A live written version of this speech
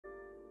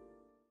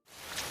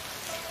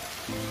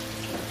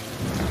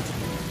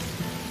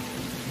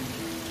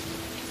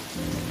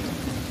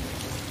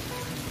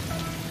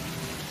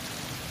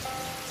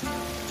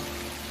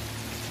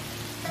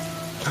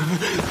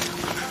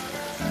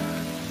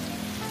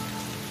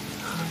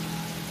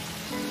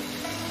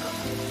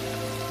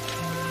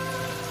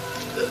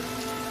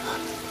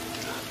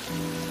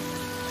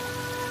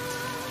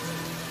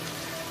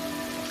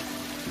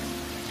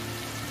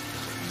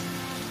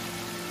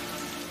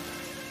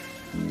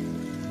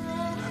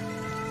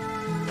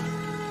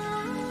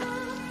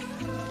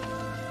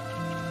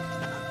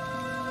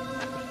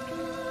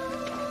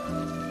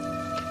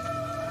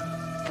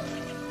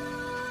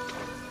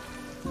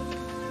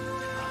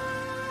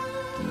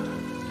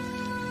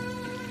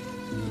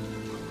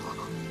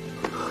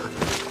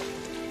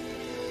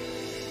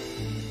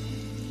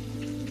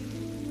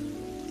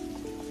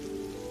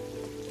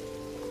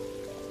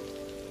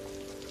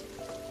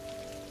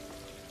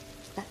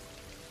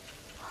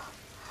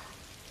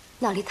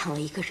那里躺了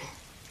一个人，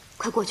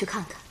快过去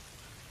看看。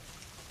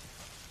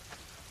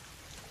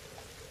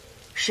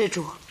施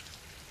主，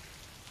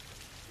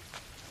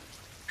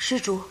施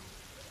主，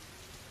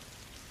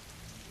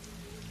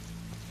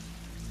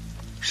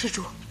施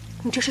主，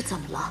你这是怎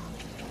么了？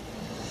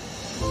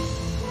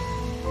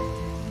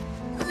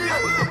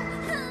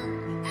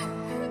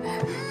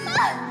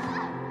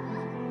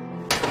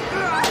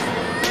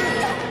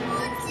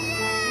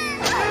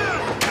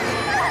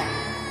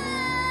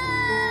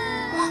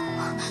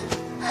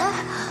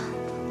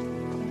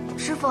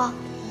师傅，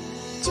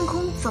净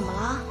空怎么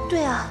了？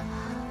对啊，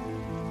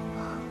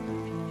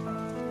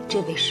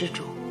这位施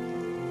主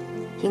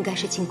应该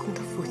是净空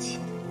的父亲。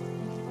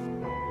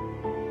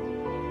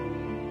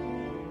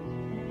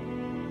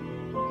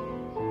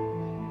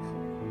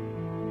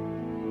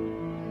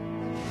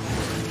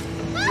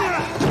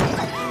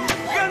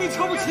让你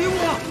瞧不起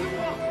我！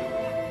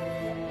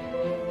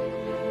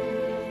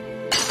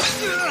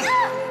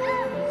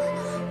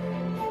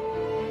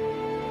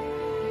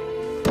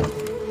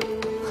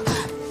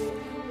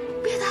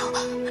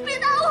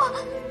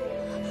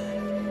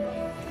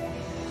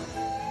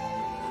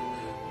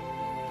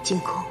净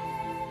空，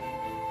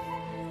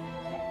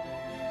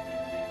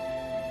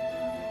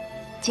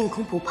净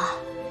空不怕，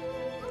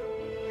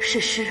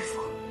是师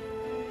父。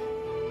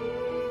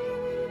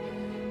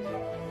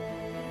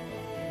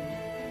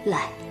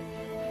来，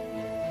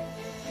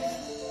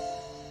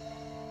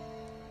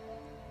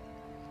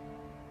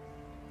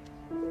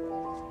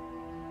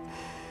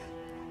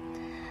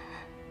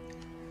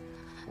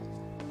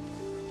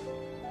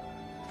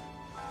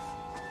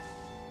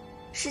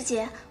师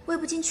姐，喂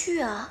不进去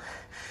啊。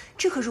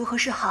这可如何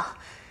是好？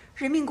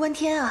人命关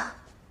天啊！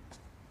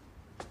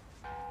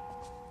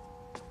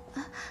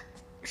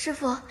师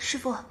父，师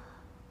父，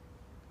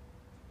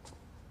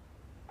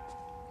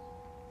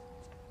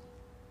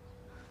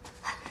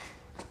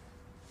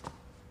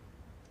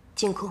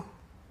净空，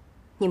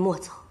你莫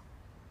走，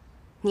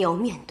你要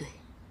面对。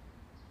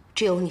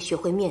只有你学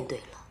会面对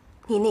了，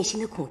你内心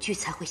的恐惧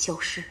才会消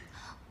失。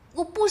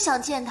我不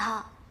想见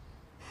他。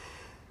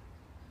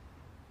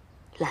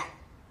来。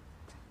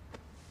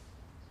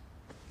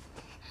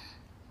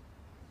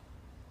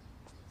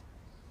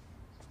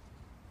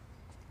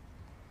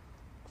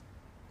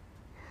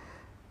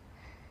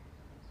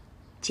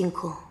净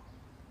空，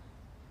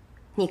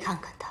你看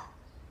看他，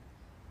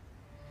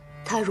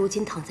他如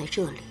今躺在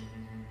这里，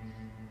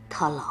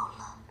他老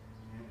了，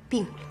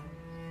病了，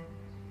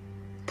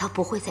他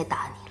不会再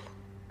打你了。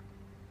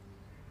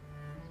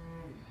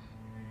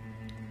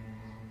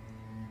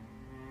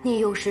你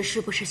有时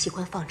是不是喜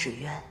欢放纸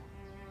鸢？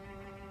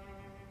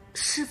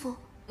师父，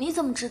你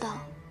怎么知道？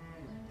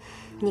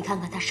你看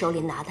看他手里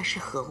拿的是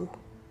何物？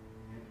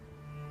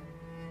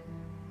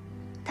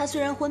他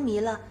虽然昏迷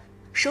了，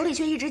手里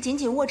却一直紧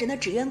紧握着那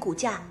纸鸢骨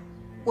架，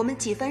我们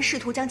几番试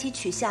图将其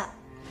取下，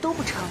都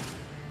不成。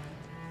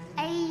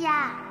哎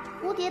呀，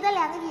蝴蝶的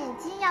两个眼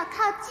睛要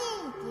靠近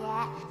一点，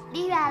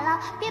离远了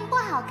便不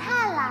好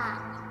看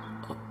啦。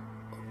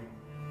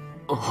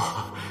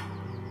哦，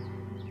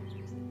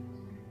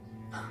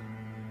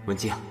文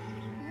姬，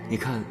你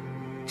看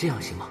这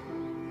样行吗？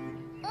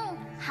嗯，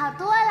好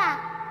多了。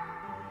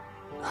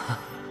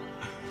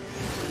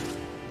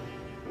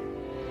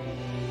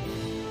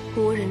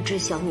无人知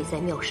晓你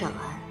在妙善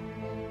庵，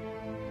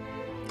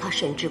他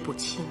神志不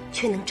清，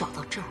却能找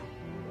到这儿，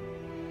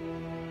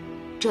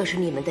这是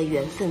你们的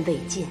缘分未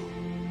尽。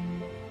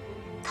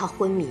他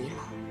昏迷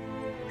了，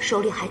手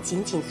里还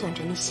紧紧攥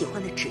着你喜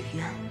欢的纸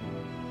鸢，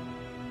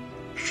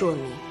说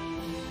明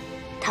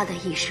他的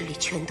意识里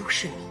全都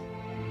是你。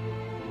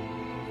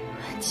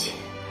文姬，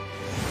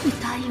你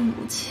答应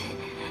母亲，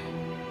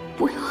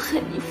不要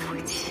恨你父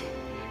亲。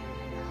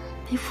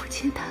你父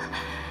亲他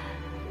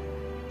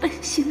本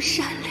性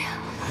善良。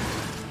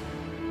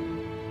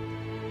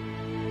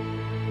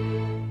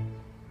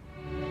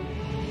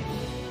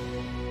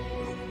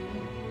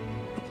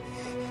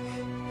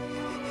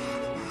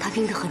他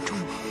病得很重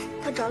吗？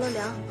他着了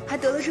凉，还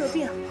得了热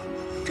病，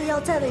这药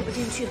再喂不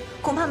进去，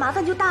恐怕麻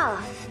烦就大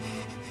了。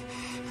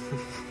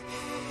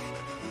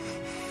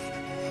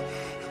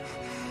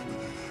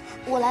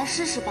我来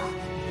试试吧。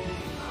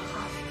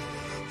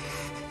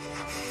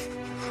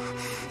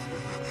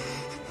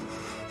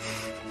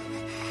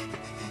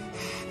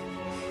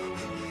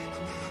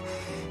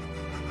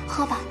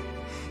喝吧。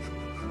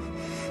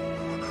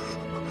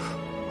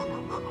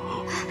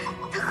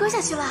他喝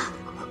下去了。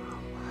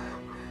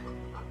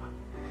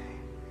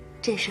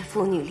真是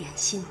父女连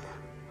心呢。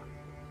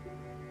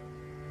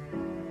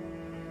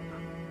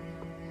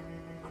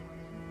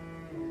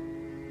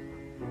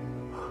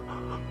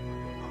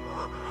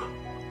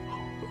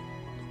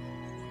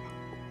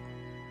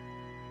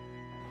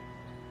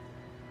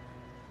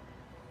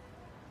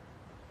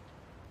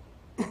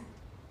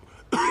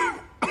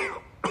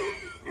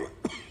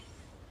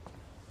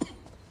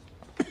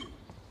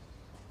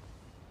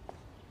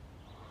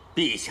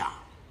陛下，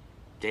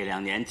这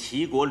2年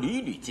齐国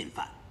屡屡进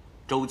犯，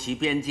周齐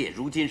边界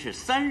如今是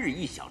3日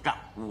1小仗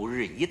，5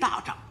日1大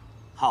仗，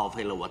耗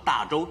费了我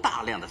大周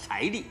大量的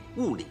财力、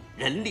物力、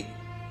人力。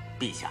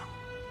陛下，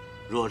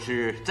若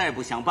是再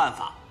不想办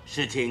法，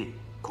事情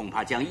恐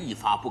怕将一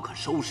发不可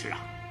收拾啊！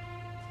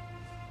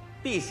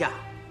陛下，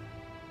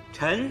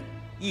臣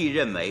亦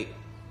认为，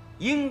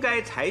应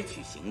该采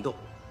取行动，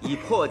以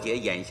破解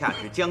眼下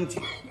之僵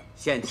局。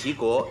现齐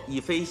国已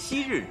非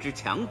昔日之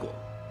强国，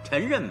臣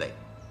认为，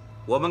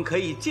我们可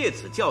以借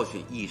此教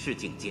训，以示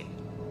警戒。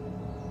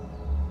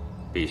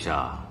陛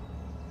下，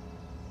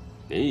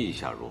您意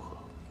下如何？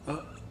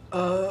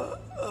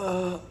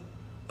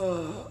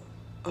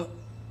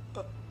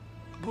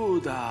不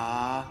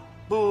打，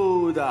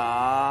不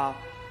打，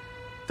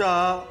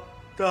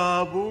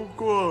打不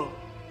过，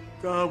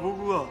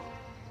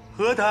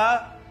和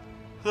谈。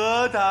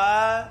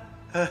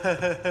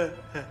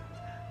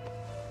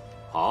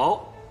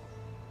好，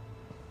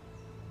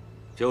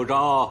就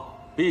照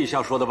陛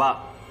下说的办。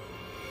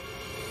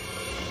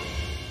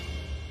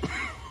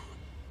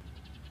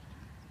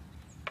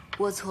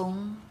我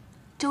从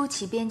周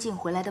齐边境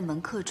回来的门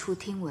客处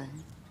听闻，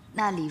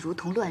那里如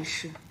同乱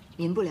世，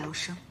民不聊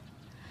生。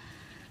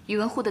宇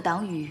文护的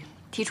党羽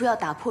提出要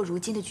打破如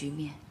今的局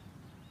面，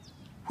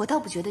我倒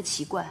不觉得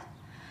奇怪。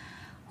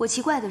我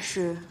奇怪的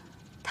是，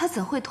他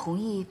怎会同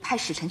意派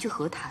使臣去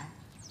和谈？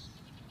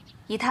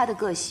以他的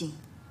个性，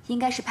应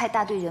该是派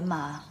大队人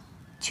马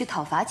去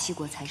讨伐齐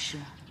国才是。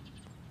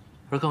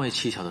而更为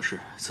蹊跷的是，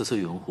此次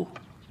宇文护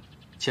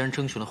竟然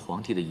征询了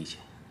皇帝的意见，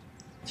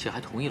且还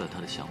同意了他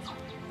的想法，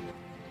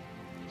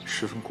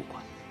十分古怪。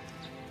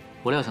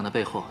我料想他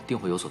背后定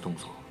会有所动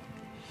作。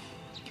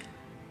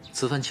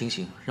此番情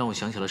形让我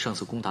想起了上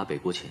次攻打北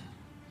国前，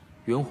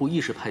宇文护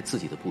亦是派自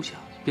己的部下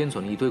编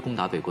纂了一堆攻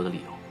打北国的理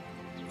由，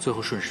最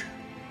后顺势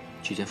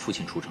举荐父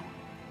亲出征。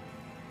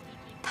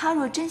他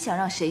若真想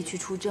让谁去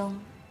出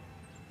征，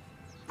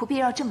不必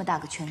绕这么大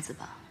个圈子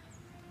吧？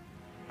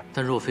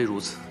但若非如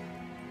此，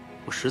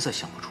我实在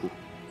想不出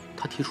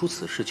他提出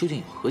此事究竟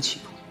有何企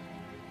图。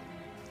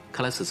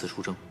看来此次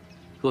出征，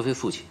若非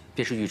父亲，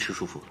便是尉迟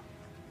叔父了。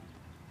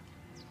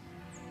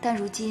但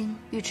如今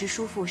尉迟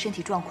叔父身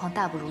体状况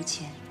大不如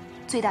前，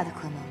最大的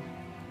可能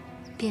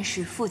便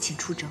是父亲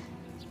出征。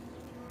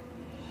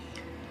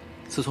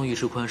自从尉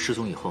迟宽失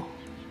踪以后，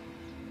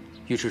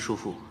尉迟叔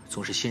父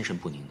总是心神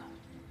不宁的，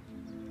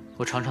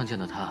我常常见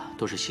到他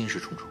都是心事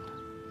重重的。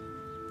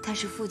但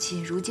是父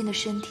亲如今的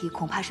身体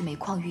恐怕是每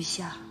况愈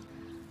下，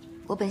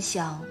我本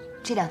想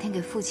这2天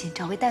给父亲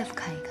找位大夫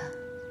看一看。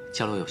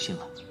伽罗有信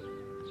了。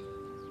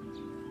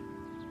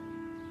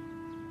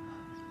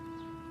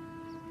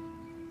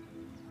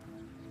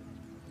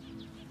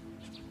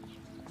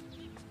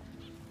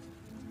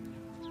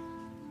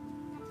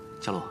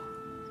伽罗，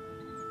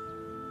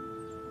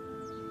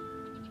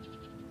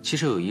其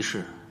实有一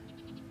事，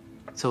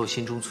在我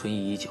心中存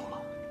疑已久了。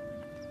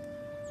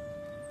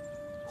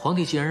皇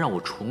帝既然让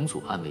我重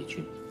组暗卫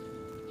军，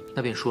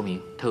那便说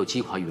明他有击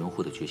垮宇文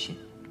护的决心。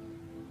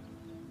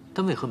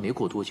但为何没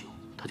过多久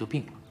他就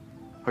病了，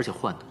而且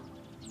患的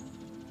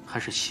还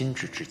是心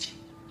智之疾？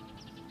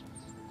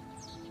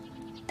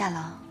大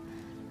郎，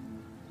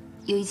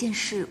有一件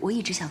事我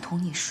一直想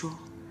同你说，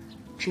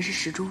只是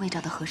始终未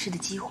找到合适的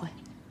机会。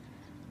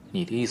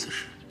你的意思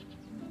是，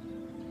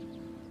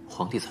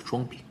皇帝在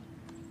装病？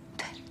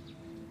对。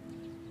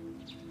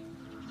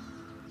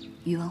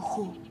宇文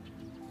护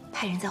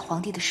派人在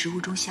皇帝的食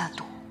物中下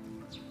毒，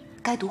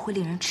该毒会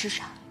令人痴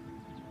傻。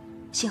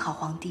幸好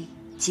皇帝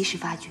及时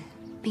发觉，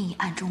并已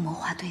暗中谋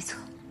划对策。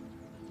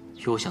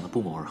与我想的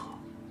不谋而合。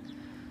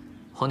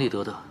皇帝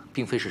得的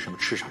并非是什么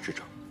痴傻之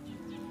症。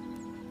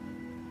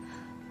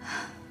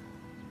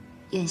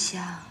眼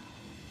下，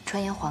传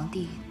言皇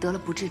帝得了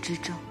不治之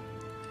症。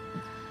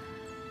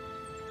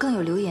更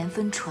有流言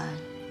纷传，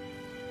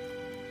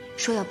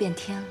说要变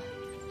天了。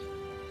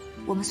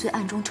我们虽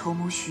暗中筹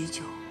谋许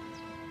久，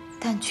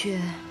但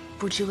却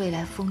不知未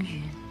来风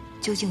云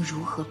究竟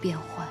如何变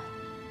幻，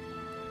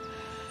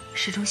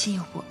始终心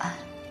有不安。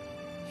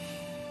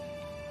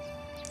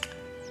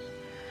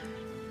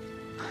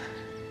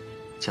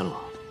伽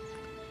罗，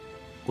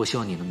我希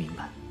望你能明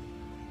白，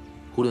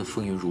无论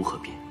风云如何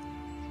变，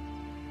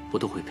我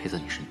都会陪在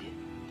你身边。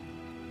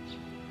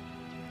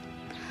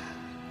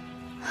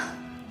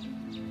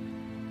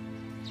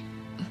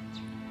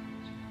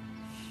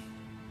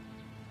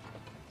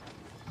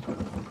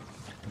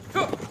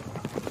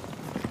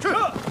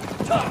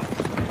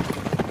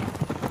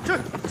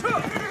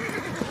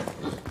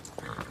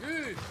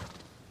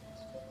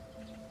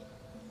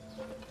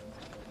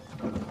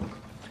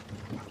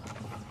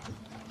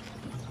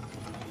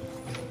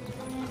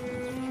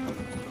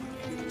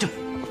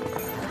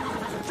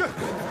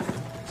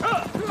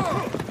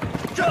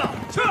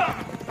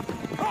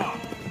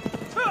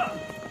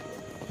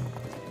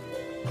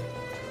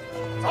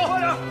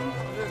点，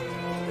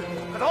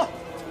快走，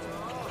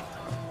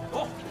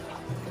走，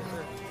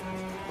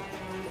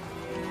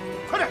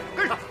快点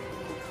跟上，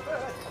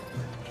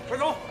快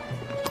走，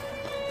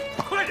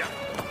快点，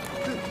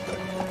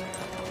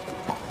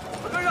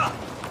快跟上。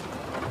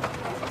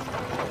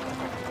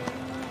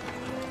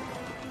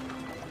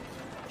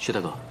薛大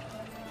哥，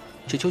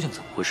这究竟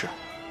怎么回事？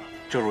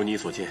正如你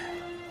所见，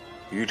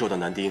渝州的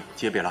男丁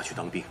皆被拉去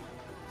当兵，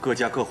各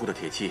家各户的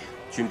铁器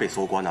均被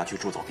搜刮拿去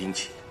铸造兵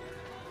器。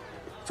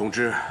总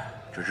之，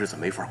这日子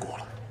没法过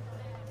了，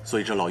所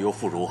以这老幼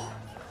妇孺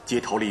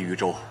皆逃离渝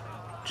州，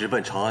直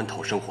奔长安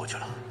讨生活去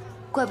了。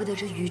怪不得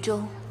这渝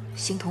州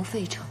形同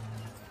废城。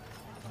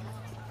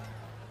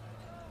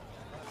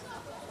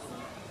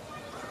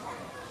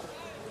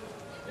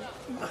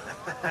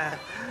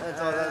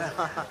走，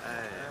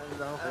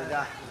咱们回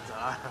家。走。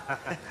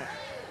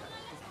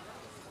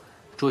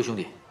诸位兄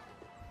弟，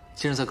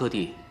近日在各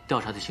地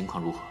调查的情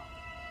况如何？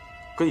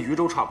跟渝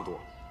州差不多，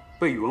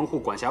被宇文护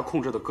管辖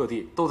控制的各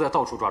地都在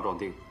到处抓壮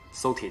丁、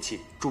搜铁器、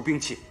铸兵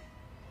器。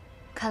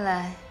看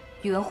来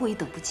宇文护已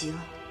等不及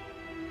了，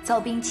造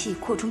兵器、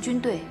扩充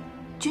军队，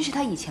均是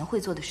他以前会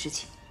做的事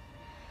情。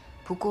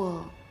不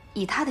过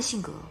以他的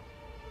性格，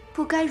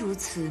不该如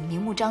此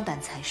明目张胆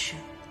才是。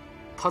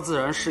他自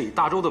然是以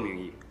大周的名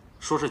义，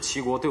说是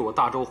齐国对我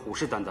大周虎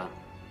视眈眈，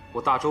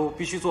我大周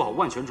必须做好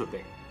万全准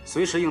备，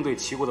随时应对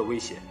齐国的威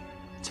胁。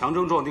强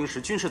征壮丁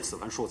时均是此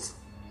番说辞。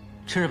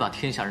真是把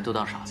天下人都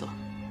当傻子了。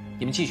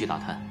你们继续打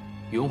探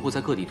宇文护在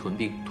各地屯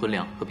兵、屯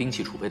粮和兵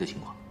器储备的情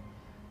况。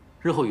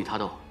日后与他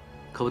斗，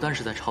可不单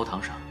是在朝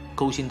堂上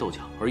勾心斗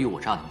角、尔虞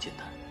我诈那么简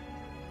单，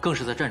更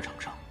是在战场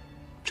上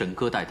枕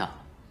戈待旦。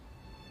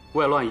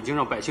外乱已经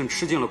让百姓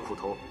吃尽了苦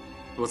头，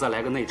若再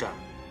来个内战，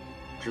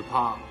只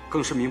怕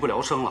更是民不聊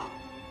生了。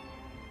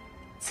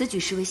此举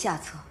实为下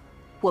策，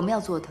我们要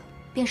做的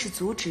便是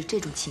阻止这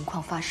种情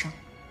况发生。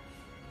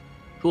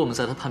若我们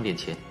在他叛变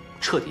前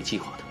彻底击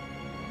垮他，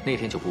那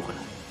天就不会来。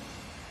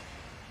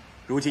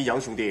如今杨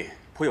兄弟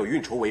颇有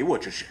运筹帷幄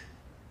之势，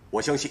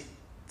我相信，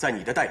在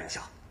你的带领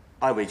下，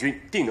暗卫军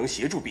定能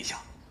协助陛下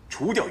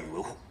除掉宇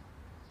文护。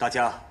大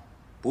家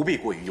不必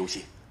过于忧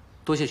心。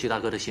多谢徐大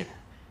哥的信任，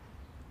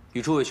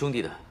与诸位兄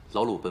弟的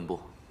劳碌奔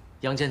波，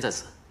杨坚在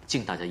此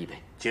敬大家一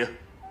杯。请。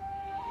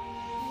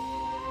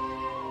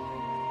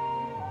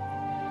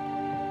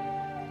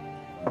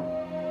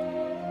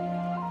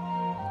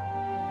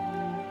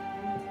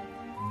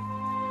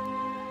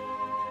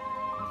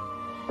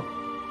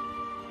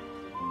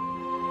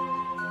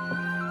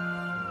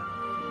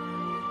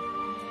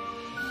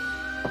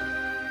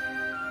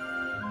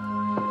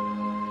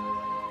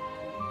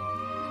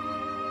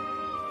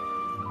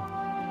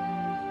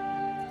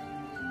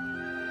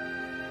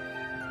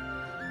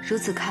如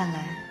此看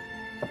来，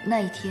那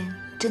一天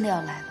真的要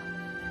来了。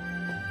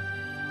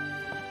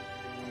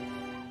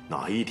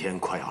哪一天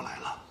快要来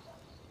了？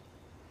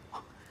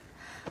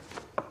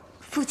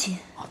父亲。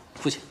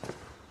父亲，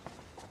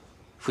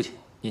父亲，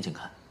您请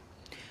看，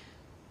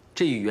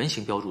这一圆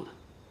形标注的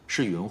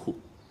是宇文护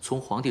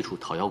从皇帝处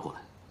讨要过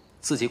来，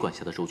自己管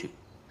辖的州郡，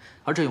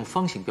而这用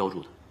方形标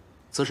注的，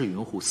则是宇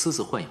文护私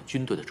自豢养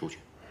军队的州郡。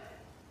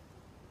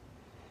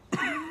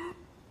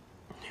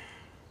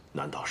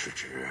难道是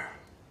指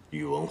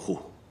宇文护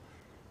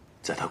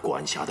在他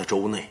管辖的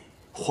州内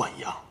豢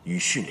养与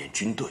训练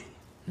军队？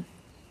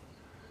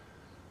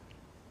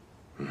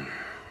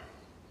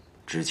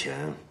之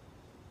前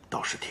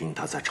倒是听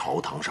他在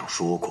朝堂上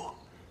说过，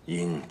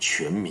应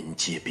全民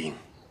皆兵，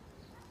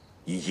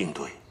以应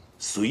对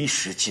随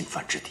时进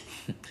犯之敌。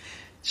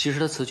其实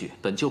他此举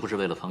本就不是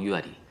为了防御外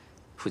敌。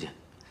父亲，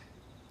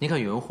您看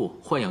宇文护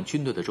豢养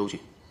军队的州郡，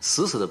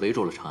死死地围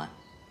住了长安，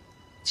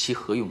其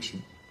何用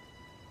心，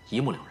一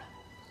目了然。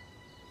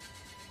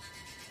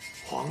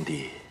皇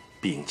帝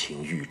病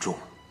情愈重，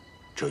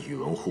这宇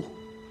文护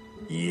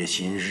野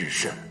心日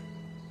甚，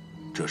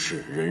这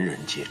事人人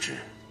皆知，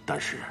但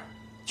是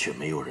却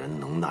没有人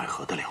能奈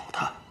何得了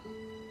他。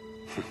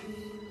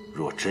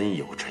若真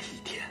有这一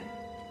天，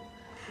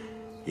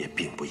也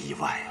并不意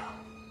外啊。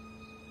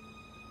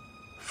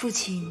父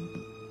亲，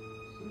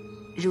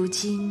如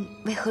今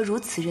为何如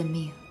此认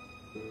命？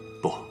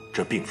不，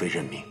这并非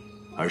认命，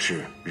而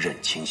是认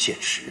清现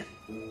实。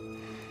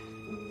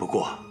不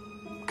过，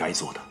该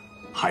做的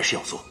还是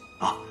要做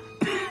啊！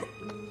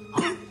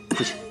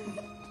父亲，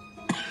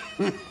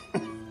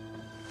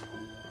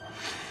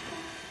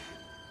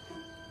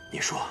你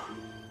说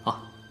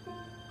啊，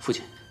父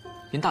亲，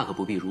您大可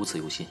不必如此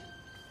忧心。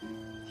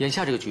眼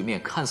下这个局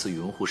面看似宇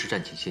文护是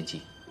占尽先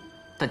机，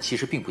但其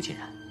实并不尽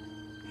然。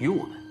于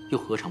我们又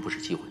何尝不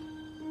是机会？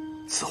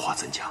此话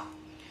怎讲？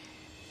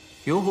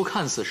宇文护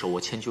看似手握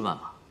千军万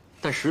马，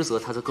但实则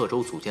他在各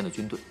州组建的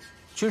军队，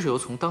均是由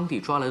从当地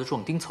抓来的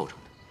壮丁凑成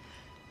的。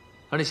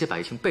而那些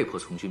百姓被迫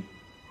从军，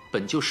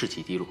本就士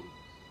气低落。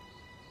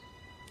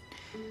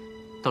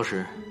到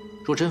时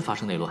若真发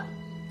生内乱，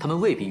他们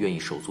未必愿意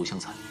手足相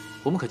残。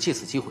我们可借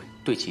此机会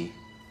对其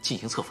进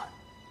行策反，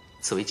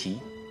此为其一。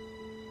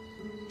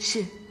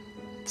是，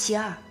其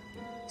二，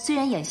虽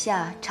然眼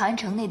下长安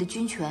城内的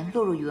军权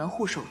落入宇文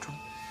护手中，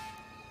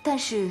但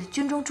是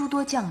军中诸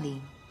多将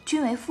领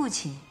均为父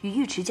亲与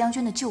尉迟将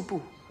军的旧部，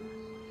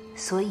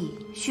所以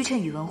需趁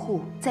宇文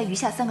护在余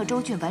下3个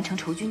州郡完成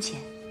筹军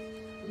前，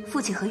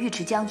父亲和尉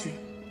迟将军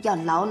要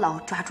牢牢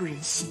抓住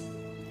人心。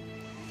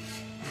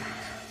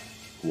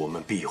我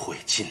们必会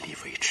尽力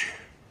为之。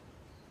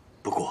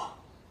不过，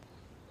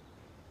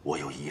我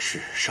有一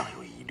事尚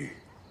有疑虑：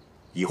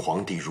以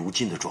皇帝如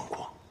今的状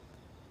况，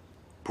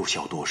不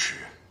消多时，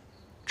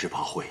只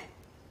怕会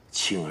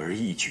轻而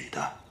易举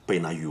地被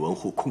那宇文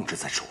护控制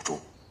在手中。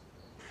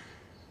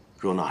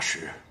若那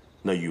时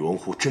那宇文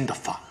护真的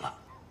反了，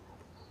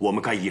我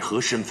们该以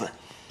何身份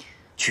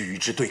去与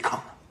之对抗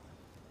呢？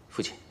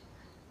父亲，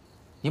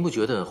您不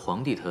觉得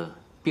皇帝他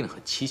病得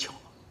很蹊跷吗？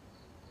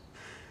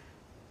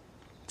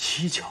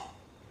蹊跷？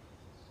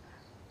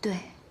对，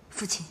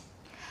父亲，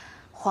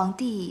皇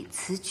帝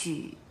此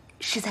举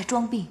是在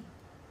装病。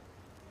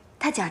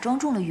他假装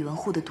中了宇文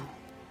护的毒，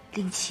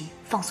令其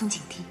放松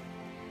警惕。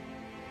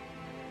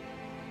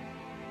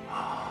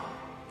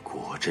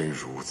果真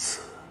如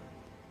此。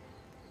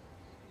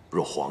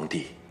若皇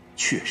帝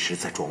确实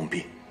在装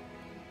病，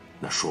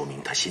那说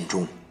明他心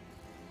中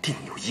定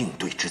有应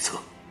对之策。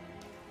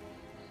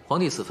皇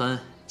帝此番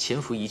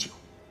潜伏已久，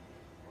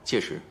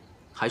届时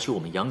还需我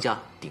们杨家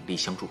鼎力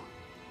相助。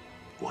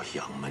我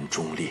杨门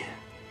忠烈，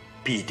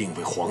必定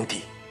为皇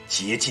帝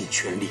竭尽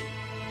全力。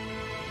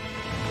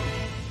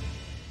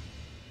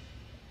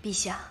陛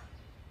下，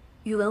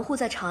宇文护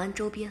在长安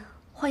周边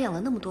豢养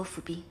了那么多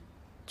府兵，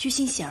居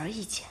心显而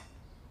易见，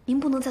您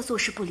不能再坐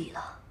视不理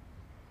了。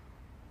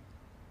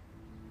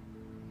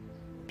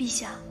陛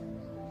下，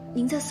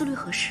您在思虑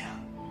何事啊？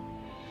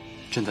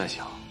朕在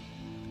想，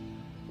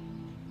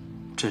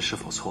朕是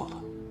否错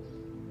了？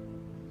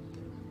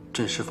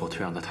朕是否退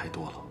让的太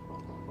多了，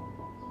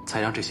才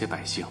让这些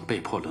百姓被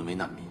迫沦为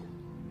难民？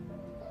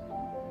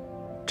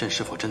朕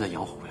是否真的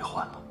养虎为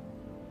患了？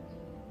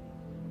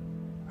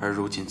而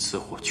如今此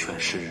虎权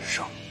势日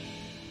盛，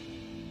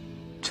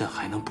朕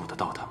还能捕得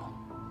到他吗？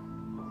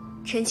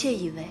臣妾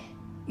以为，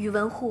宇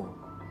文护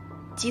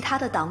及他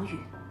的党羽，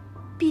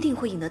必定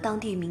会引得当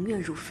地民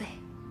怨如沸。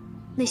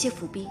那些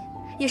府兵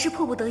也是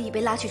迫不得已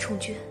被拉去充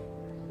军，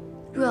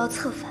若要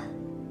策反，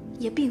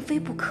也并非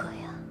不可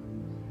呀。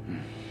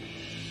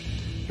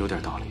有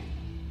点道理。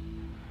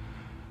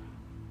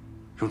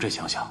容朕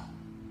想想。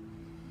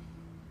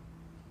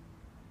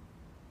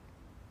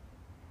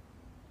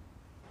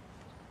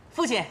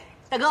父亲，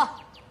大哥，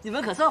你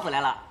们可算回来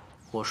了。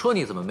我说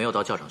你怎么没有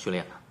到教场训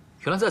练呢？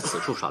原来在此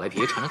处耍赖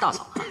皮缠着大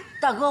嫂呢。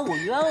大哥，我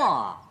冤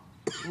枉啊！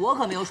我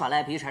可没有耍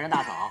赖皮缠着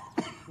大嫂，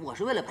我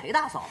是为了陪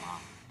大嫂嘛。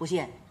不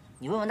信，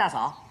你问问大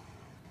嫂。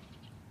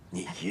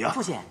你呀，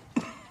父亲，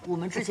我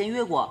们之前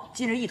约过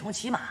今日一同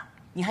骑马，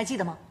你还记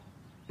得吗？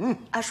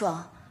阿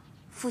爽，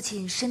父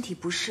亲身体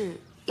不适，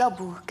要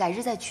不改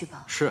日再去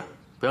吧。是，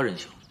不要任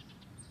性。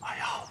哎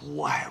呀，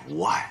无碍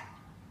无碍，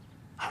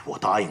我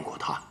答应过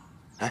他。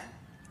哎，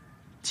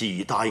既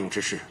已答应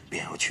之事，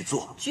便要去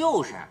做。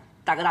就是，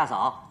大哥大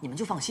嫂，你们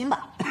就放心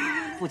吧。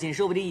父亲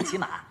说不定一骑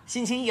马，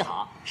心情一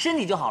好，身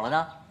体就好了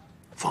呢。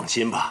放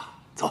心吧，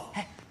走。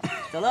哎，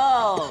走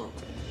喽。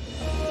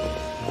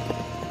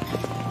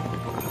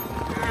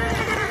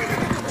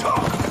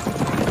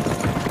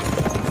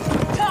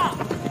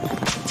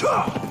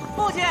撤！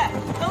父亲，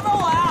等等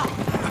我呀！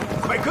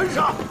快跟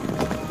上！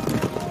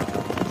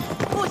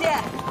父亲，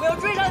我要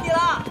追上你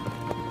了！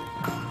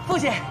父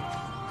亲，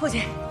父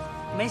亲，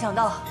没想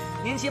到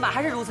您骑马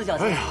还是如此矫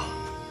健。哎呀，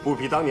不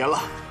比当年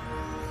了。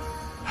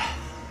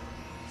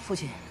父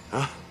亲，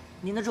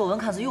您的皱纹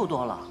看似又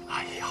多了。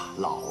哎呀，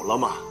老了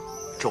嘛，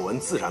皱纹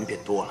自然变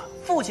多了。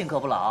父亲可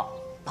不老，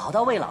宝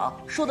刀未老，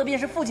说的便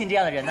是父亲这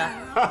样的人呢。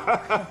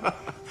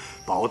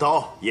宝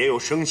刀也有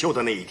生锈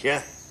的那一天。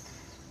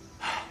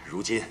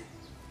如今，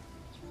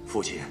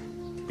父亲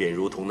便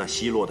如同那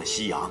西落的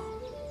夕阳，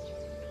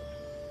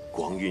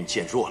光晕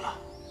渐弱了，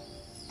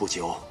不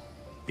久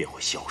便会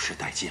消失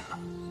殆尽了。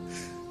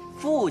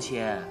父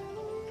亲，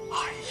哎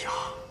呀，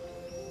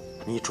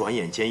你转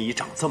眼间已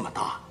长这么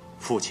大，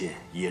父亲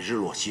也日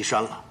落西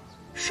山了，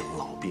生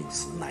老病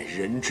死乃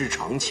人之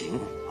常情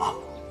啊。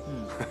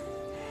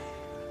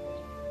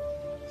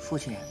父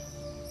亲，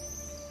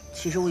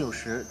其实我有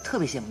时特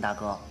别羡慕大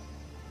哥。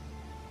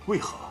为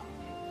何？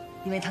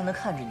因为他能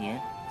看着您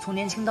从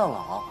年轻到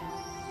老，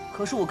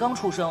可是我刚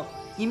出生，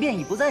您便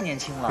已不再年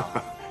轻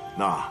了。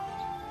那，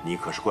你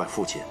可是怪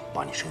父亲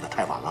把你生得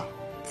太晚了？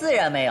自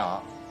然没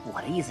有，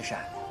我的意思是，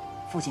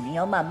父亲您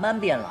要慢慢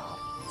变老，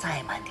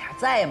再慢点，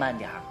再慢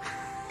点，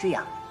这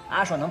样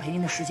阿爽能陪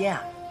您的时间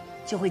啊，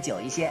就会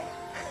久一些。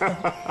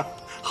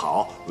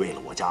好，为了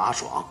我家阿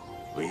爽，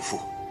为父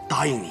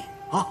答应你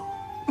啊。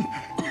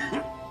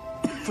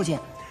父亲，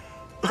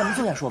咱们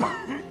坐下说吧。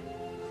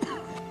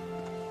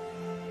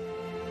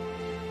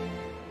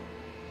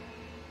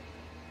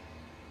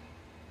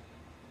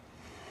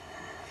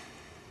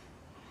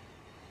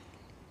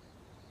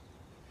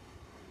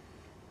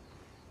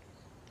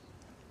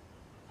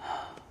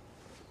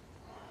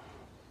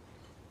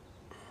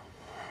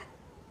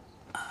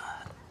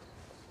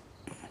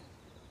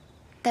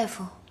大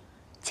夫，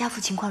家父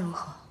情况如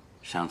何？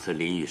上次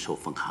林玉受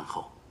封汉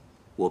后，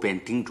我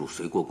便叮嘱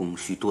隋国公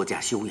需多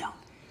加休养，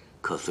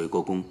可隋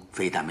国公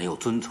非但没有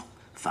遵从，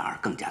反而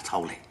更加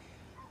操累。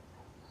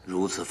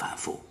如此反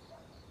复，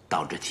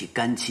导致其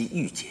肝气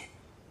郁结，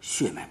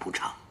血脉不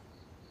畅。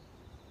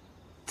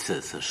此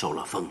次受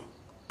了风，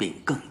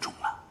病更重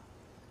了。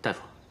大夫，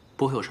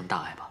不会有什么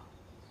大碍吧？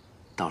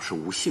倒是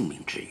无性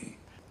命之虞，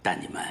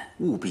但你们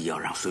务必要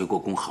让隋国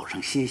公好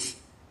生歇息。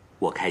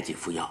我开几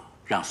副药，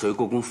让隋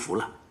国公服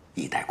了，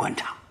以待观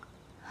察。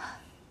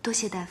多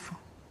谢大夫。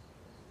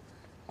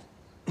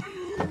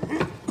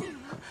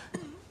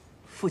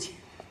父亲，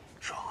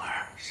爽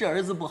儿，是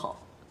儿子不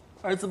好，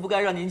儿子不该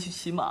让您去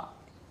骑马，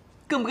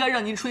更不该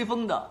让您吹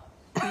风的。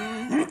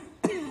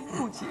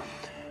父亲，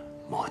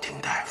莫听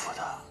大夫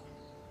的。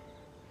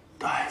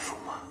大夫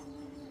嘛，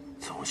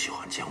总喜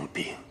欢将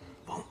病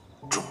往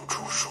重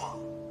处说。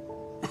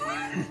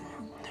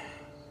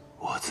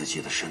我自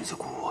己的身子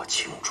骨我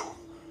清楚，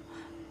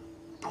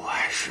不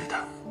碍事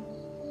的。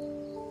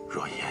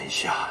若眼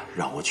下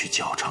让我去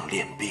教场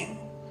练兵，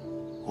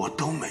我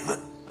都没问。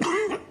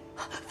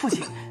父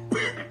亲，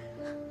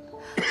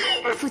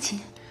父亲，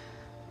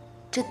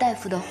这大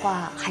夫的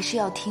话还是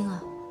要听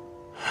啊。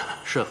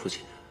是啊，父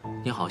亲，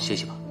您好好歇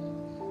息吧。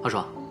阿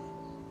爽，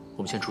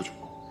我们先出去。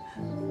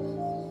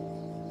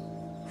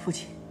父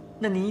亲，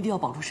那您一定要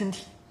保住身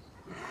体。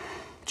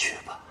去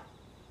吧，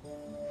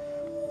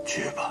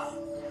去吧。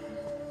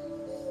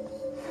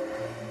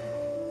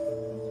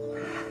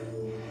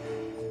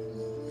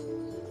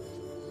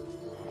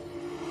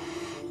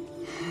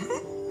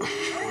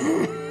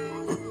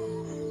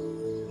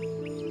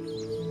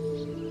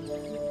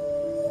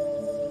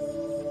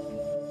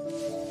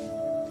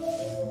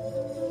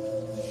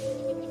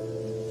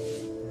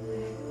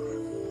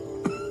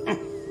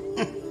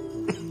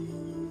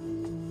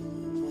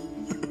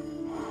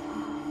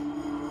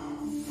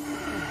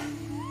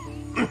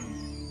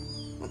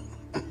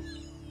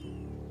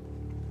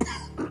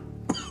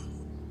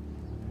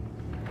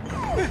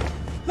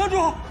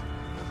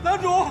郎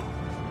主，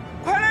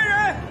快来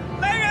人！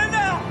来人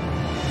呐！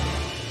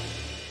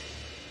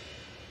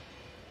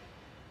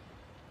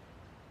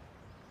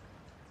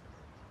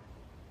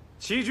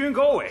齐军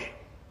高伟，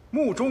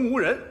目中无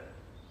人。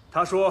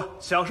他说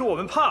想是我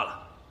们怕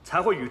了，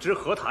才会与之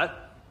和谈。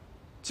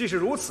既是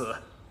如此，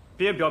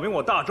便表明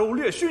我大周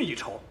略逊一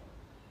筹，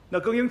那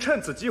更应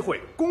趁此机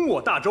会攻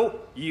我大周，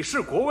以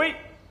示国威。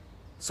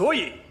所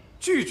以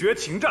拒绝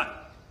停战。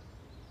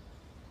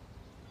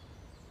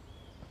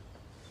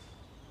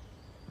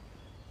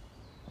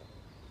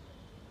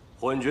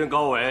昏君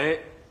高伟，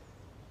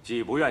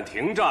既不愿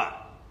停战，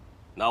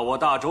那我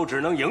大周只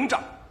能迎战。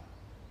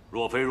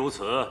若非如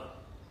此，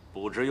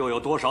不知又有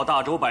多少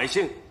大周百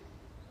姓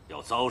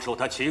要遭受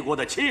他齐国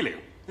的欺凌。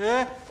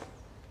哎，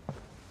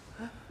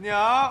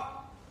娘，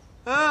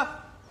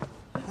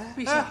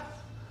陛下，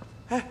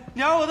哎，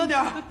娘，我的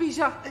娘，陛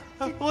下，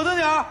我的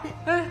娘，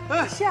哎，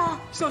陛下，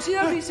小心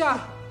啊，陛下，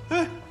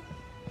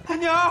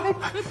娘，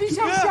陛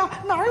下，陛下，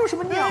哪有什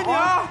么鸟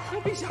啊？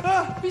陛下，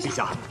陛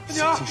下，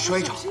小心摔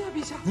着。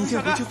陛下，您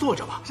先回去坐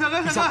着吧。闪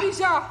开，陛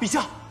下，陛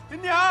下，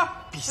娘，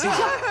陛下，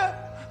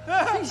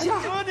陛下，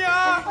我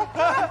娘，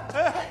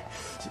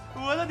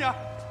我的娘，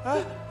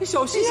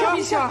小心啊，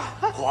陛下！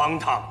荒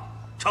唐，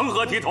成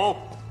何体统！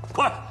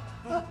快，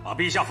把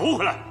陛下扶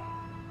回来！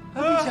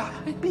陛下，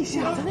陛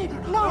下在那边，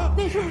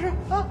那是不是？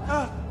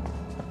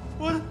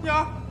我的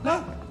娘，来，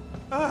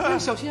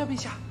小心啊，陛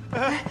下！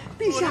哎，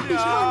陛下，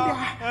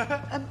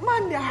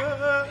慢点，慢点。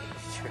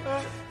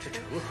这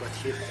成何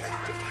体统？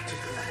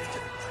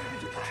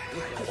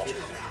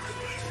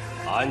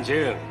安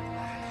静，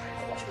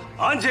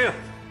安静！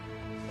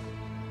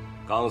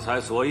刚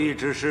才所议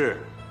之事，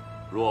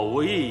若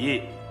无异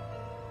议，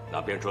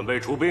那便准备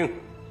出兵，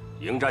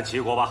迎战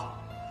齐国吧。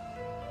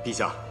陛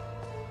下，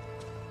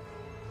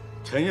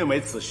臣认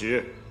为此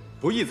时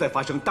不宜再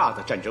发生大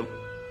的战争。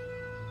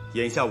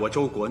眼下我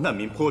周国难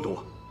民颇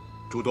多，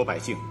诸多百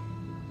姓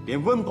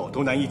连温饱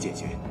都难以解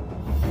决。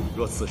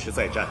若此时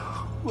再战，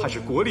怕是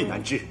国力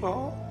难支。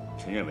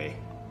臣认为，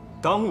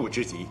当务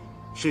之急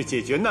是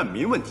解决难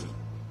民问题。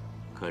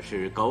可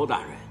是高大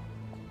人，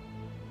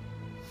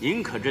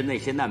您可知那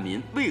些难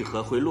民为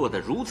何会落得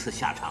如此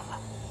下场啊？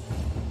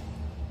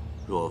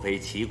若非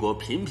齐国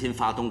频频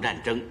发动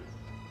战争，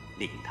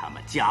令他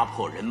们家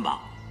破人亡，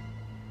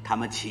他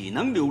们岂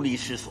能流离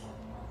失所？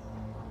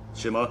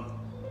是吗？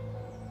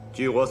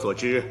据我所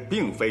知，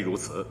并非如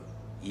此。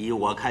依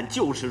我看，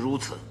就是如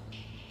此。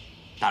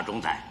大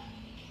冢宰，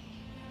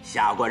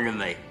下官认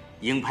为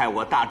应派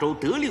我大周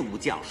得力武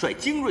将率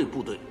精锐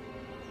部队，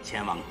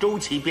前往周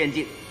齐边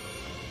境，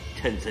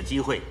趁此机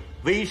会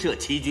威慑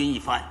齐军一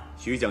番。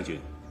徐将军，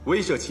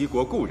威慑齐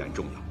国固然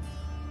重要，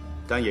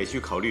但也需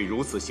考虑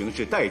如此行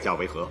事代价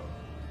为何。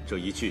这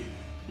一去，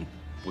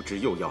不知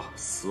又要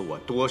死我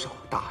多少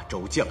大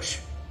周将士。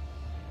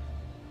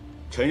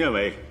臣认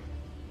为，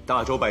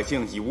大周百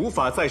姓已无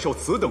法再受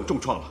此等重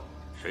创了。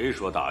谁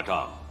说打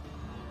仗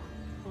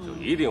就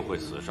一定会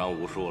死伤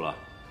无数了？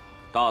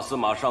大司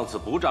马上次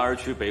不战而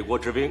屈北国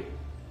之兵，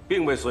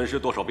并未损失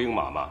多少兵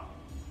马嘛。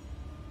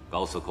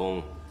高司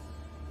空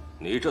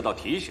你这倒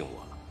提醒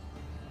我了。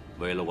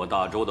为了我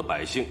大周的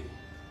百姓，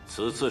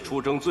此次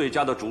出征最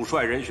佳的主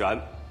帅人选，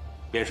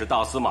便是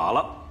大司马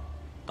了。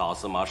大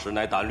司马实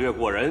乃胆略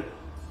过人，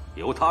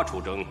由他出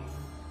征，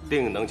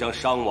定能将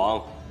伤亡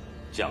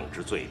降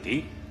至最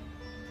低。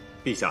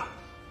陛下，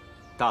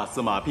大司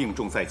马病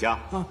重在家，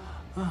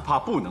怕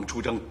不能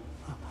出征。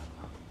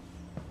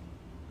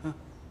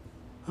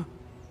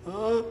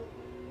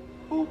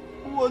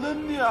我的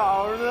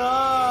鸟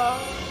呢？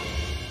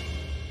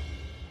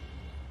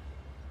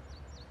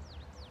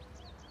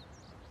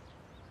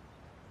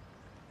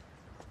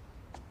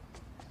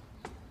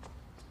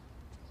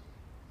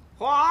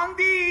皇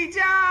帝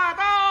驾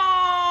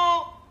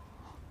到！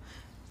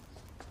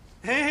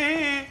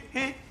嘿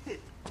嘿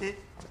嘿嘿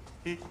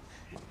嘿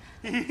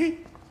嘿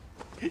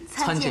嘿！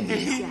参见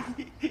陛下。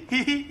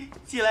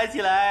起来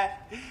起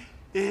来！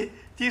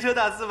听说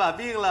大司马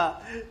病了，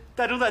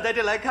大冢仔带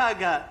朕来看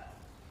看，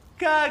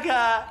看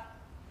看，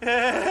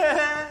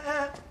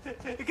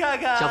看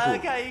看。家父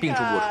病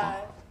重卧床，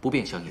不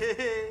便相迎，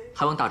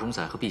还望大冢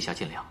仔和陛下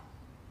见谅。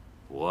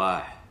无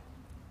碍，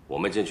我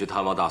们进去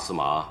探望大司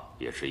马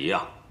也是一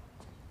样。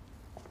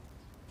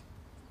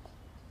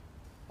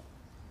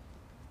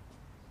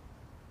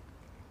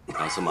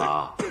大司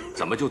马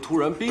怎么就突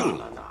然病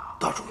了呢？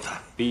大冢仔，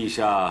陛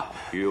下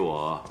与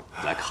我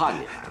来看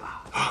你来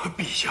了。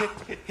陛下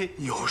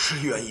有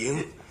失远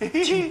迎，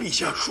请陛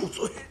下恕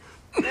罪。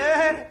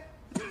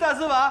大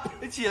司马，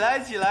起来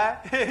起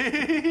来！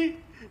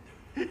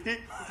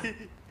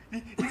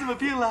你怎么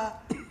病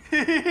了？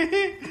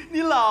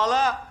你老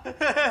了，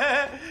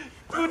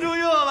不中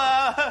用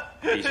了。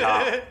陛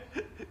下，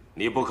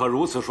你不可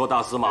如此说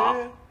大司马，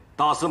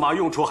大司马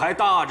用处还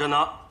大着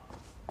呢。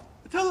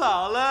他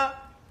老了，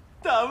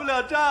打不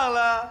了仗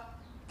了，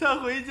他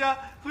回家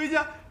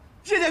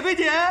献点归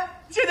田，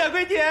献点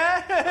归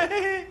田。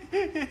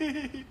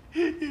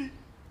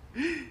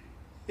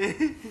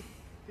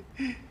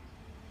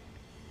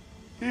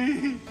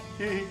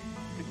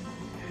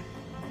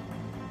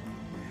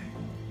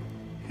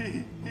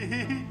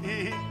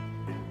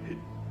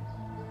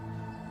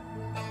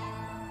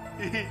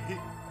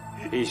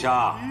陛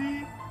下，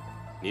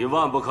你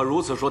万不可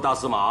如此说大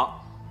司马，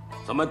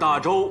咱们大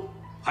周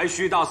还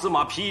需大司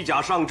马披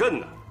甲上阵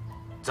呢，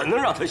怎能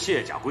让他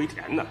卸甲归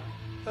田呢？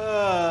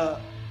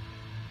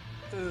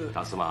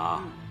大司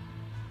马，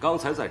刚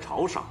才在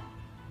朝上，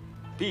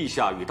陛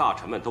下与大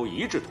臣们都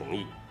一致同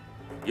意，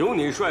由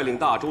你率领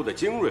大周的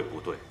精锐部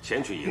队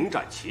前去迎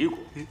战齐国，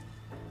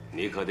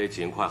你可得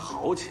尽快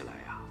好起来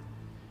呀！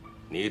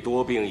你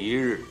多病一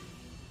日，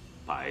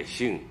百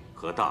姓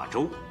和大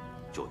周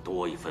就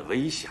多一份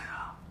危险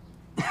啊！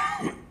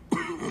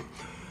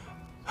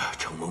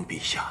承蒙陛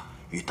下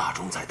与大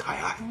冢仔太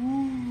爱，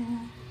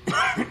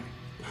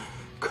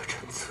可朕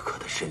此刻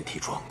的身体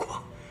状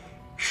况，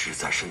实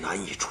在是难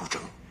以出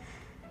征。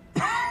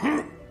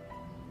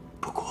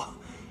不过，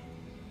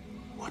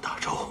我大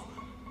周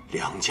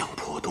良将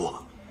颇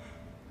多，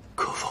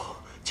可否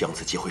将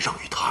此机会让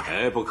与他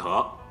人？哎，不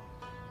可！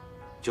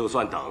就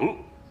算等，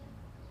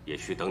也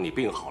需等你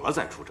病好了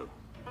再出征。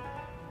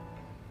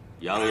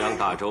泱泱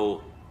大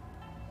周，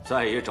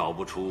再也找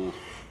不出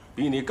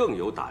比你更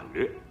有胆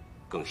略、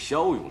更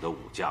骁勇的武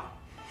将。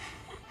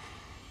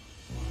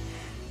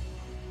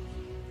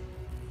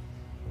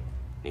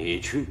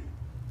你去，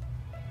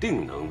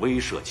定能威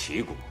慑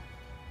齐国。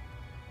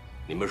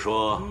你们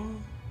说，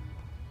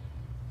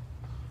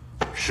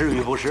是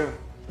与不是？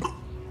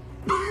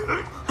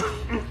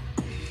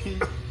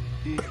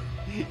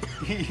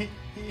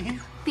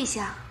陛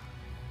下，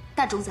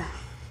大冢仔，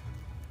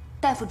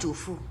大夫嘱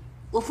咐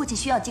我父亲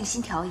需要静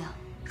心调养，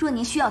若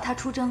您需要他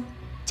出征，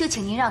就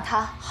请您让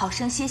他好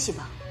生歇息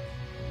吧。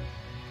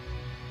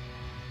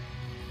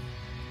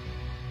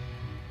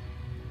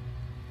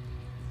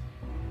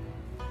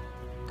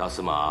大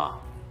司马，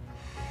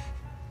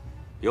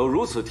有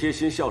如此贴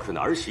心孝顺的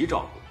儿媳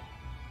照顾，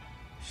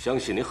相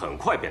信你很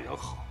快便能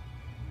好。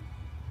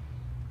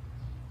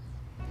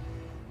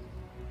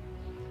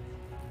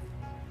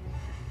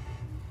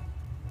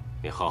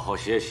你好好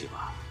歇息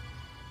吧。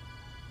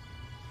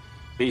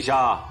陛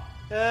下，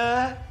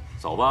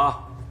走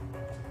吧。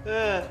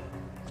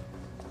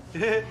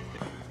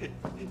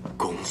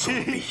恭送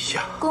陛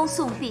下。恭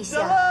送陛下。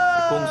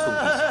恭送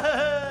陛下。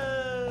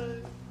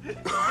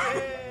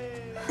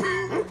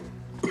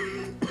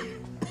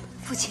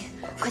父亲，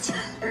快起来！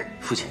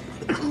父亲。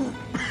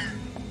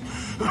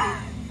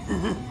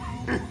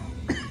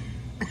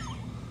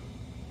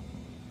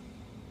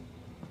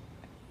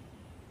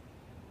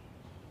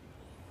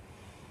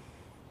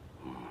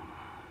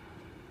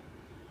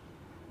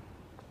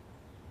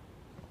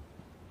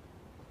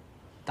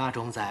大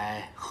冢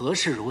仔何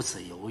事如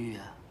此犹豫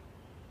啊？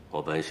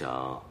我本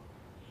想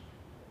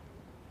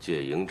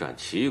借迎战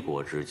齐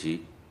国之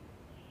机，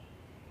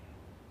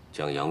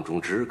将杨忠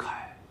支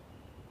开。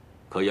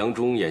可杨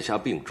忠眼下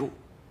病重，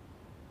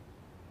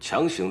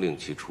强行令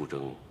其出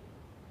征，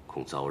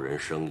恐遭人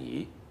生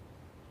疑。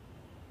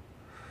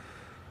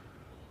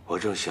我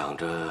正想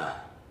着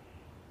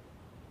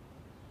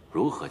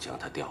如何将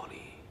他调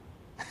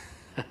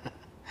离。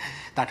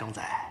大冢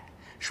仔，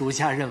属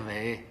下认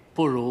为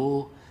不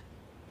如……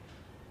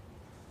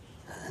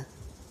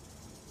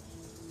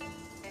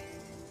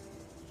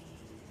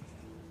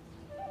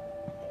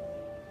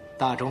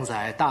大冢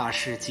仔大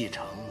势既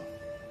成，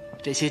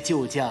这些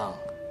旧将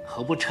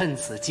何不趁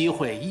此机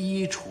会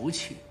一一除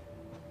去？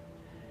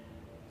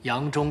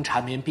杨忠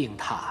缠绵病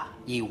榻，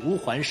已无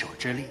还手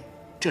之力，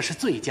这是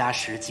最佳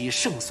时机，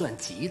胜算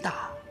极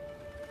大。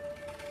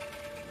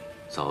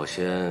早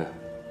先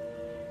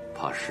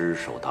怕失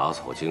手打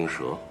草惊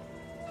蛇，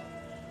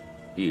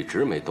一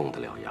直没动得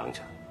了杨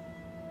家。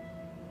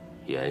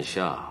眼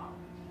下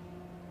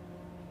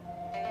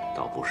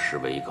倒不失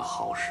为一个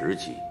好时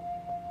机。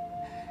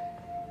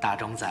大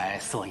冢仔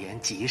所言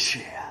极是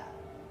啊。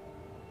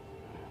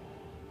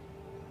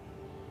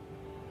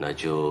那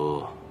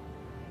就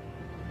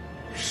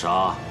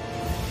杀！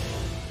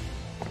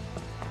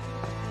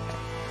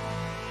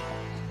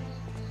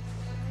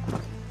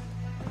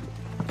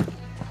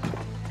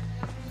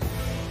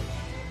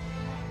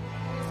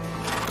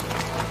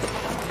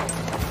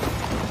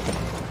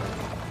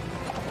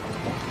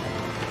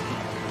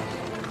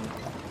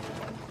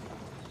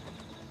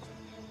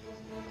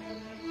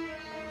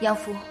杨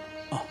夫，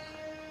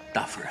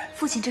大夫人，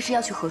父亲这是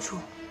要去何处？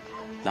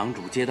郎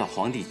主接到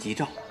皇帝急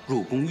诏，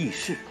入宫议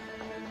事。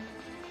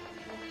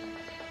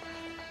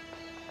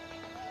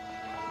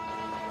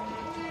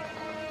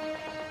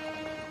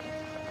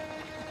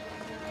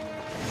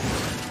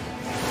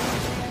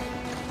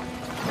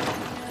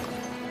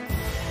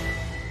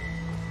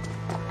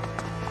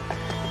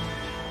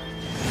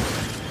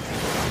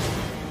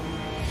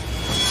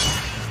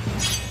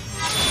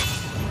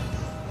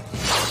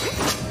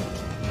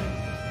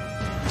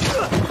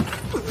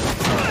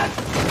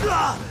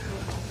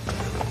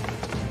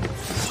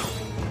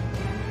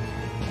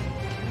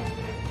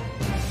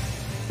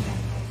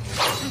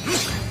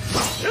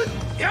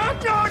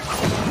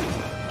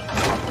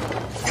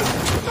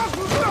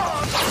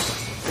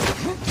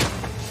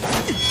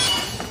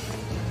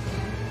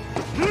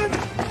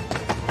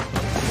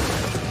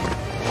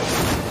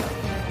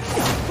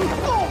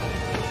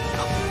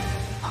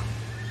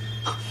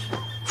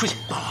父亲，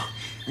大郎，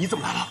你怎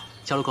么来了？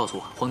伽罗告诉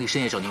我，皇帝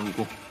深夜找您入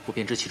宫，我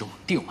便知其中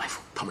定有埋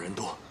伏。他们人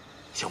多，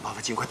想办法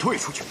尽快退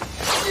出去。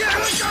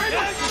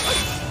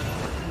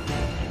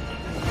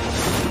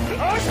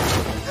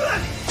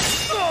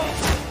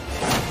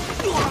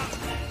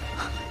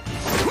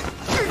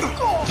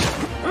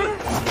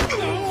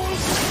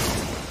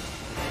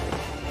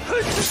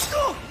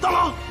大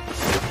郎，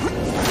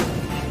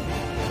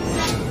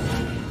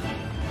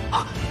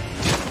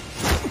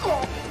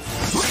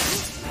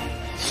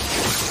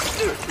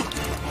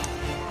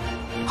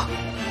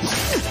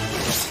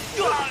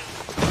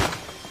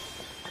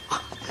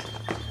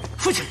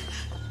父亲，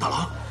大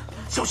郎，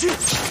小心！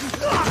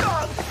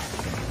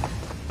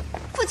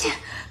父亲，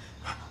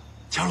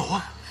伽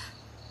罗，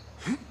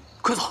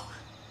快走！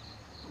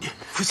你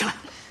扶起来。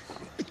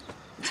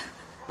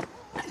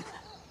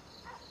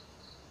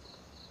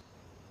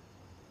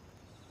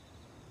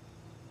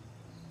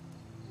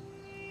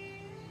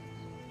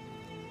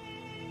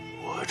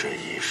我这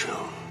一生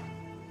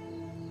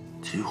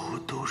几乎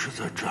都是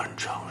在战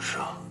场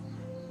上、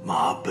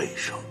马背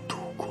上度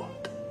过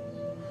的。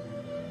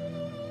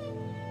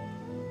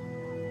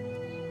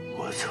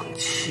我曾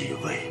弃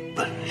位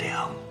奔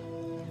梁，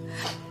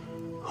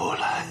后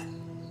来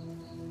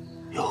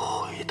又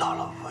回到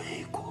了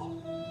魏国，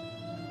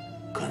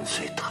跟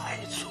随太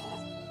祖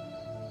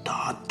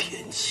打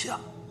天下，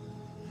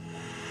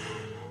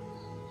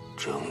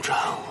征战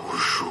无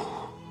数，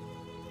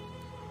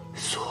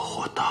所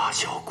获大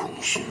小功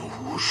勋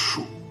无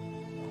数。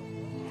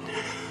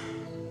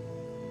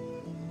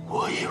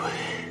我以为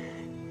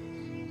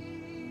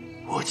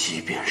我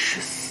即便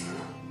是死，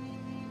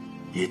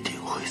一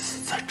定会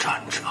死在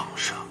战场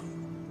上，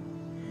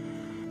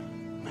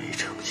没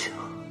成想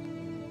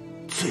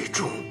最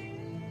终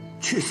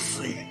却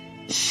死于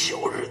小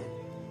人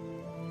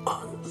暗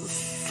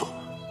算。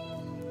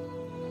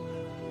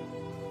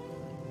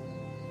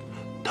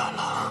大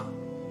郎，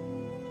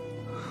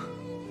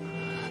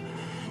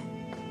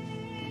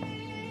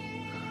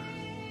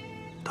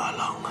大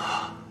郎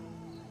啊，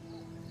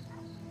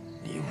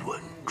你稳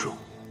重，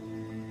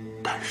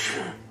但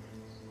是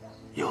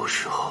有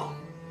时候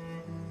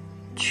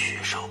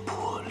缺少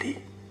魄力。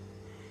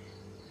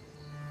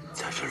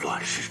在这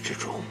乱世之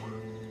中，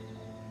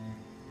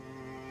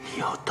你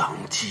要当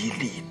机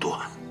立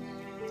断，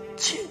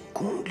建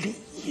功立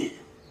业。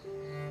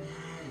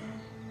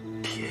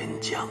天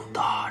降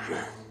大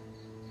任，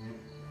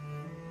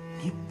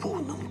你不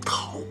能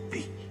逃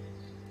避。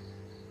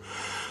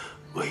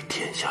为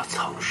天下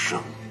苍生，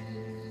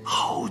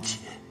豪杰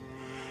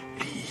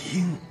理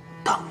应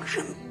当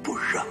仁不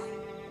让。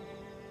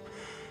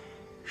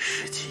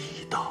时机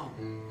一到，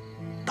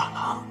大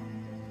郎，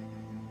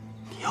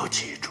你要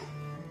记住，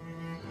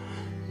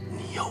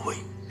你要为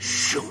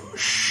生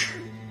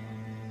世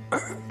而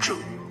争。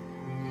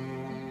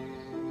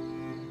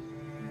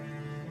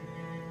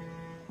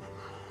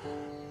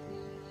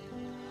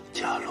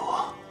伽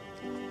罗，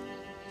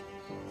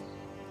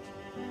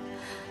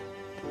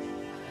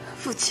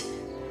父亲，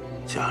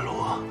伽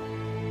罗，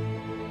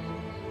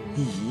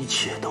你一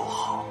切都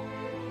好，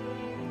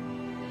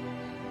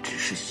只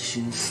是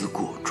心思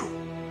过重。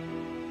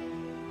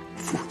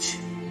父亲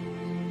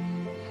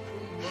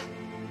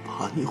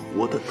怕你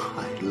活得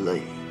太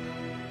累，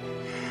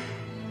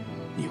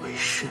你为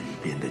身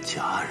边的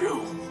家人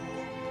活，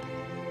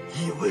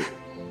亦为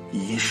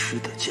遗失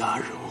的家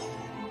人活，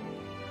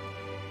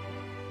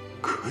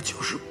可就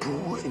是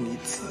不为你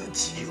自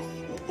己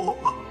活。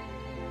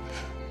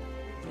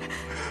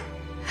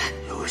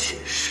有些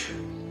事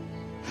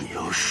你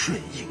要顺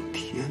应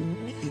天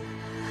命，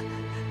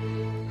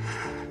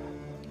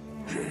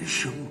人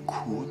生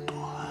苦短，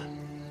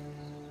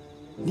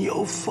你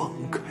要放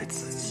开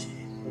自己，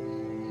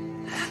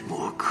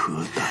莫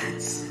苛待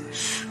此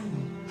生。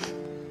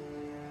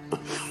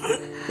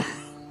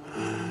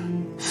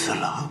四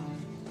郎，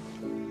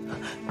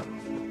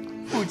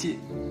父亲，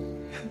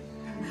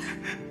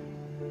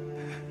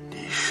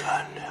你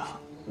善良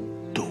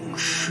懂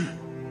事，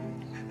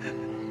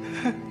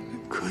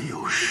可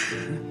有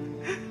时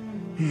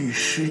遇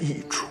事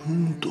易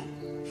冲动，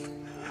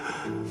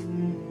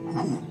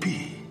务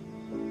必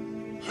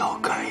要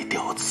改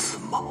掉此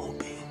毛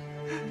病。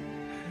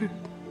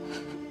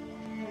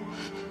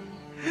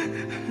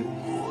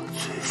我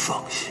最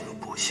放心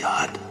不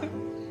下的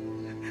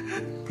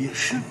便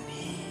是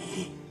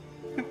你，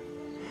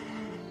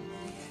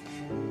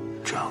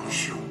长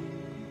兄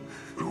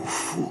如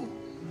父，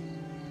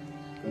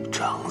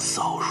长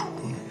嫂如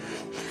母，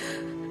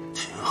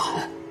今后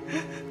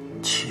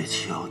切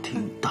切要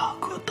听大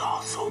哥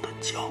大嫂的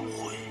教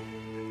诲。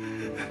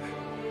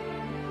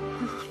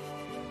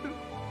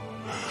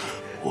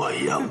我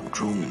杨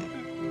忠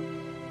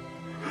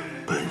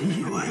本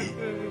以为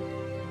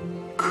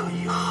可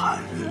以含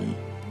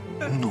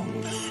饴弄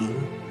孙，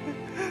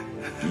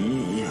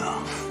颐养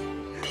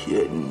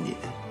天年，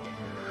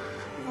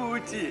父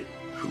亲，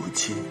如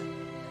今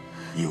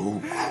有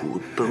苦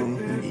登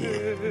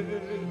眠，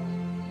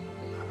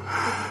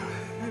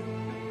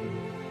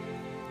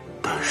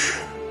但是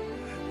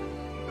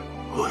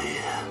我也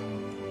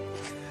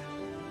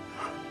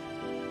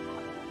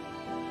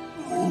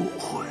无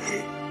悔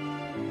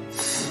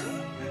此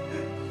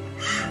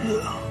生。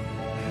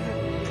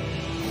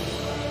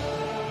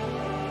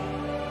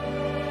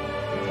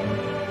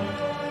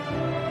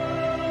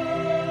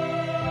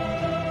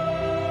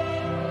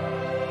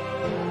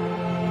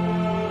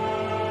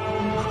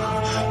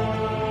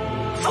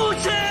父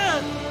亲，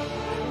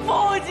父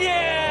亲，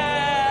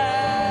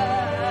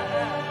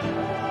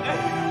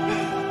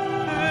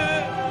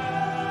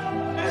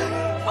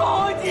父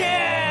亲，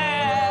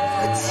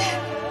父亲。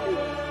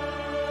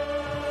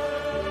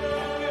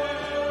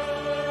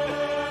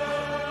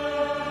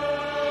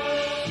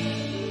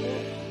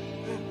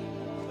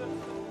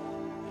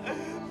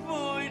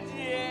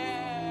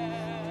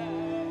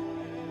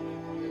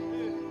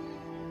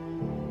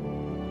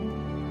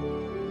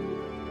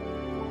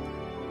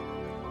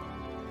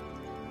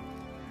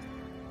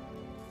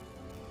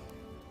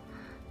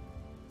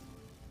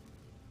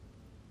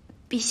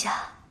陛下，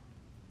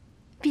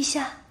陛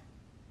下，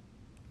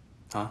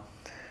啊！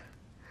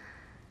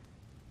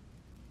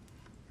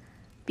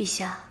陛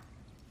下，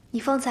你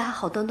方才还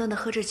好端端的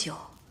喝着酒，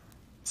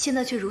现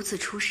在却如此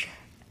出神，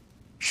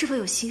是否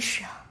有心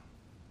事啊？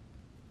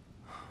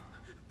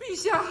陛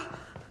下，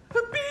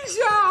陛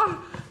下，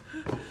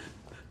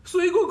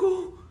隋国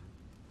公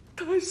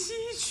他西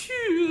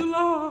去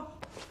了。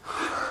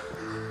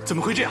怎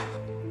么会这样？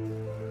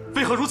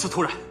为何如此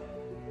突然？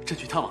朕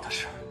去探望他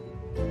时，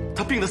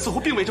他病得似乎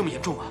并未这么严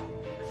重啊。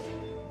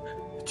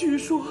据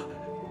说，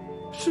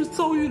是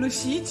遭遇了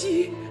袭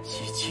击。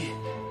袭击？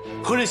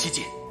何人袭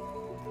击？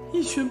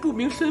一群不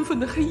明身份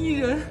的黑衣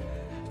人，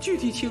具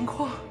体情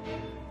况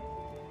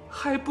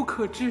还不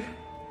可知。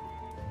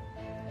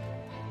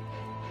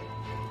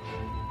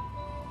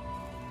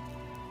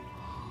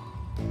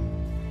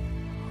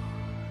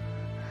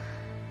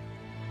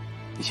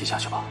你先下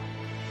去吧。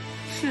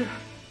是。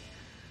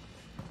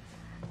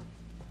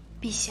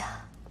陛下，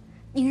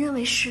您认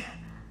为是？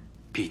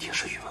必定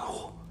是宇文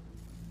护，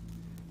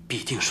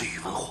必定是宇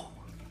文护。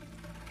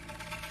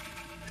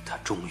他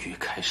终于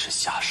开始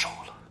下手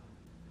了。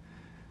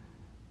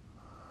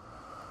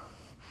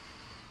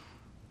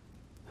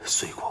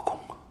隋国公，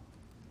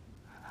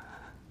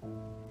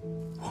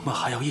我们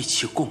还要一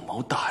起共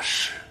谋大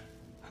事。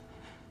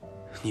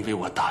你为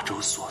我大周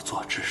所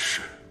做之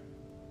事，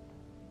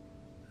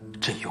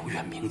朕永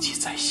远铭记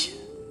在心。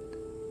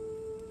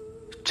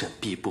朕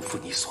必不负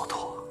你所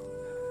托。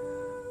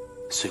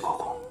隋国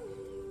公，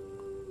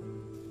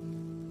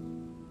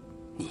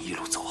你一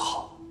路走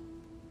好。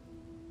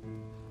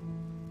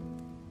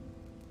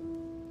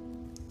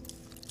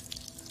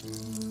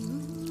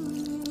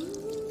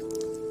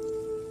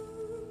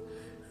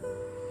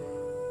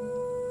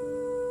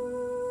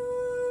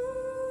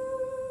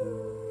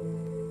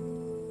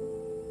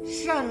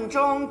慎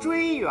终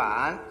追远，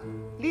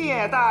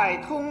列带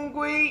通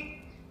归，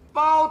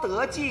包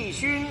德继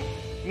勋，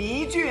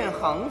弥郡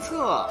横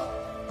策，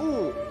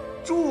故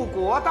驻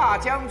国大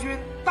将军、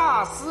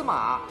大司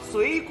马、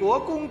隋国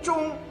公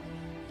中，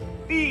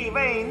必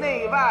为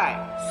内外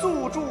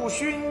速助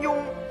勋庸，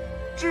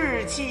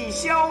志气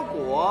萧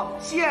果，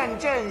宪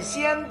阵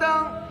先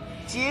登，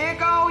节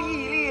高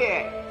义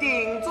烈，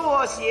顶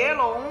坐协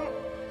龙，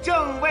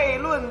正位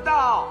论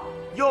道，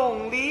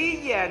永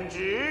离演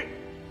直，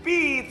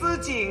必资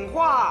景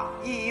化，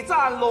以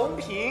赞龙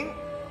平，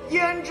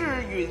焉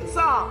至允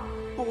丧，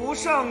不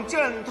胜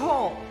阵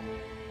痛。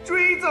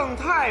追赠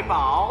太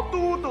保、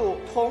都督、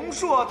同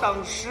硕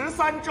等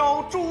13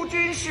州诸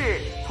军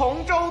事，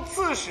同州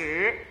刺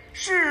史，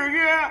谥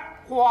曰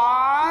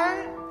桓。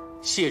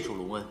谢主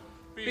隆恩。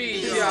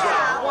陛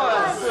下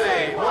万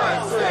岁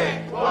万岁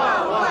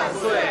万万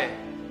岁！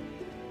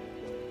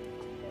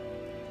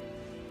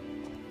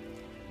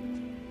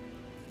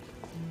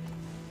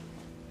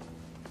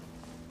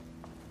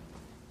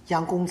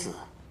杨公子，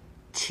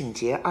请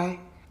节哀。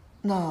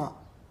那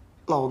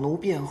老奴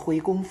便回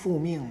宫复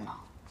命了。